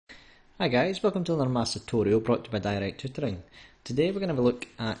Hi guys, welcome to another maths tutorial brought to you by Direct Tutoring. Today we're going to have a look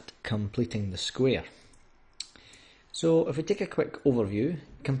at completing the square. So if we take a quick overview,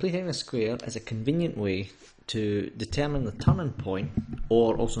 completing the square is a convenient way to determine the turning point,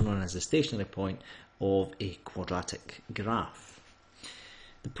 or also known as the stationary point, of a quadratic graph.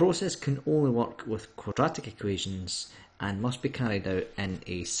 The process can only work with quadratic equations and must be carried out in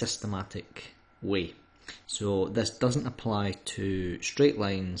a systematic way. So this doesn't apply to straight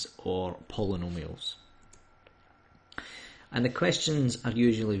lines or polynomials. And the questions are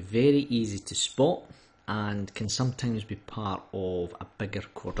usually very easy to spot and can sometimes be part of a bigger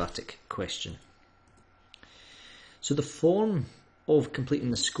quadratic question. So the form of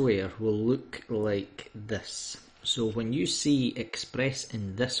completing the square will look like this. So when you see expressed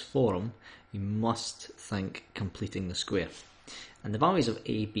in this form, you must think completing the square. And the values of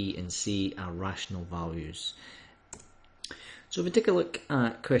a, b and c are rational values. So if we take a look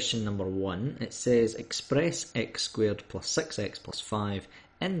at question number 1, it says express x squared plus 6x plus 5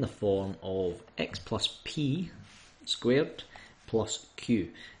 in the form of x plus p squared plus q.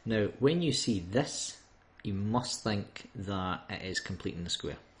 Now when you see this, you must think that it is completing the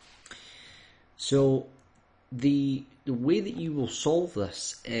square. So the way that you will solve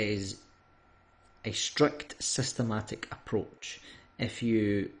this is a strict systematic approach. If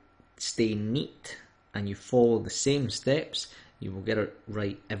you stay neat and you follow the same steps, you will get it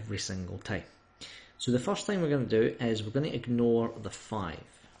right every single time. So the first thing we're going to do is we're going to ignore the 5.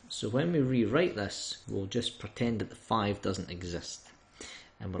 So when we rewrite this, we'll just pretend that the 5 doesn't exist.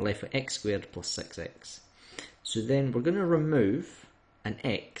 And we're left with x squared plus 6x. So then we're going to remove an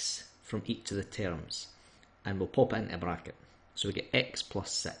x from each of the terms. And we'll pop it into a bracket. So we get x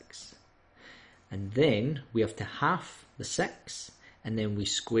plus 6. And then we have to half the 6 and then we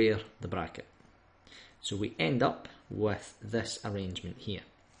square the bracket. So we end up with this arrangement here.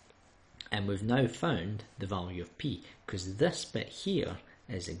 And we've now found the value of p, because this bit here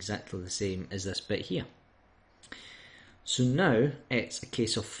is exactly the same as this bit here. So now it's a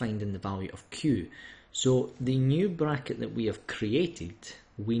case of finding the value of q. So the new bracket that we have created,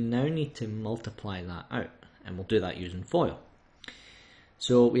 we now need to multiply that out, and we'll do that using FOIL.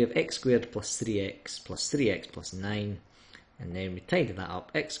 So we have x squared plus 3x plus 9, and then we tidy that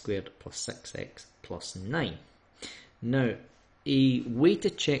up, x squared plus 6x plus 9. Now, a way to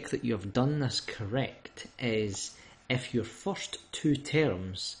check that you have done this correct is if your first two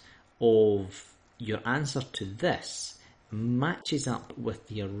terms of your answer to this matches up with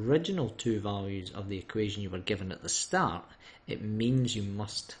the original two values of the equation you were given at the start, it means you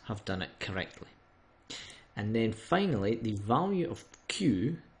must have done it correctly. And then finally, the value of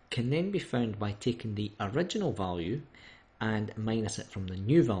q can then be found by taking the original value and minus it from the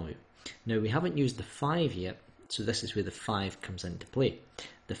new value. Now we haven't used the 5 yet, so this is where the 5 comes into play.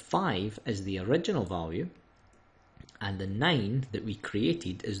 The 5 is the original value, and the 9 that we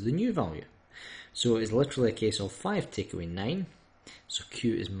created is the new value. So it's literally a case of 5 take away 9, so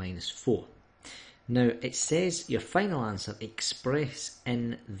q is minus 4. Now it says your final answer express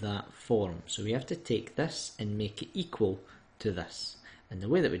in that form, so we have to take this and make it equal to this. And the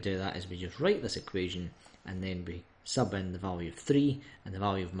way that we do that is we just write this equation and then we sub in the value of 3 and the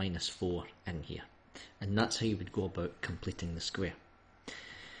value of minus 4 in here. And that's how you would go about completing the square.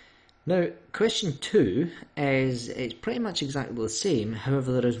 Now question 2 is it's pretty much exactly the same,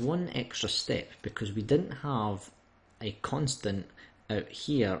 however there is one extra step because we didn't have a constant out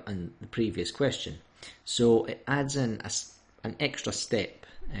here in the previous question. So it adds in an extra step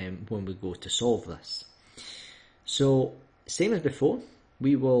when we go to solve this. So same as before,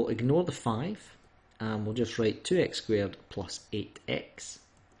 we will ignore the 5 and we'll just write 2x squared plus 8x.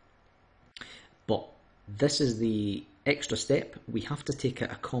 But this is the extra step. We have to take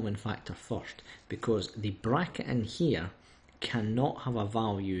out a common factor first because the bracket in here cannot have a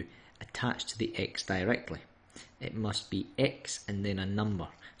value attached to the x directly. It must be x and then a number.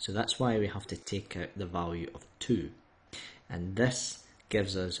 So that's why we have to take out the value of 2. And this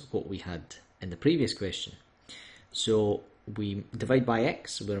gives us what we had in the previous question. So we divide by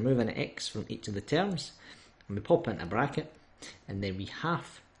x, so we remove an x from each of the terms, and we pop in a bracket, and then we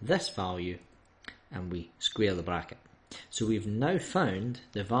half this value, and we square the bracket. So we've now found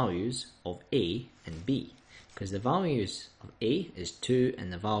the values of a and b, because the values of a is 2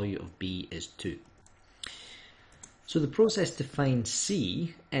 and the value of b is 2. So the process to find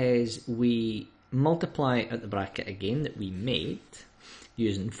c is we multiply out the bracket again that we made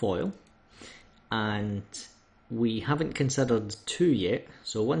using FOIL, and we haven't considered 2 yet,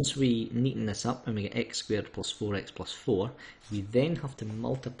 so once we neaten this up and we get x squared plus 4x plus 4, we then have to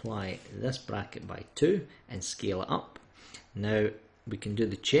multiply this bracket by 2 and scale it up. Now we can do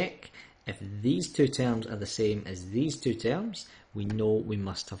the check If these two terms are the same as these two terms, we know we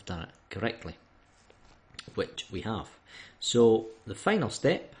must have done it correctly, which we have. So the final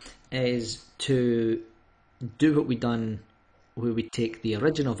step is to do what we done where we take the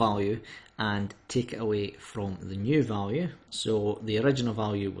original value and take it away from the new value. So the original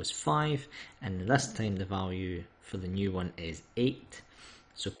value was 5, and this time the value for the new one is 8.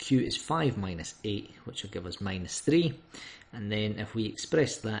 So Q is 5 minus 8, which will give us minus 3. And then if we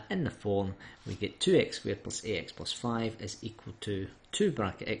express that in the form, we get 2x squared plus ax plus 5 is equal to 2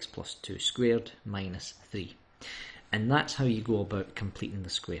 bracket x plus 2 squared minus 3. And that's how you go about completing the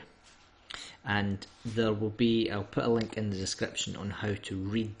square. And there will be, I'll put a link in the description on how to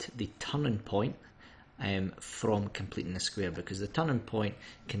read the turning point from completing the square, because the turning point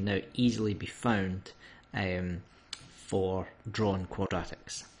can now easily be found for drawing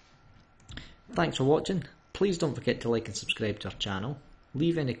quadratics. Thanks for watching. Please don't forget to like and subscribe to our channel.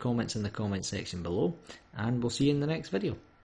 Leave any comments in the comment section below, and we'll see you in the next video.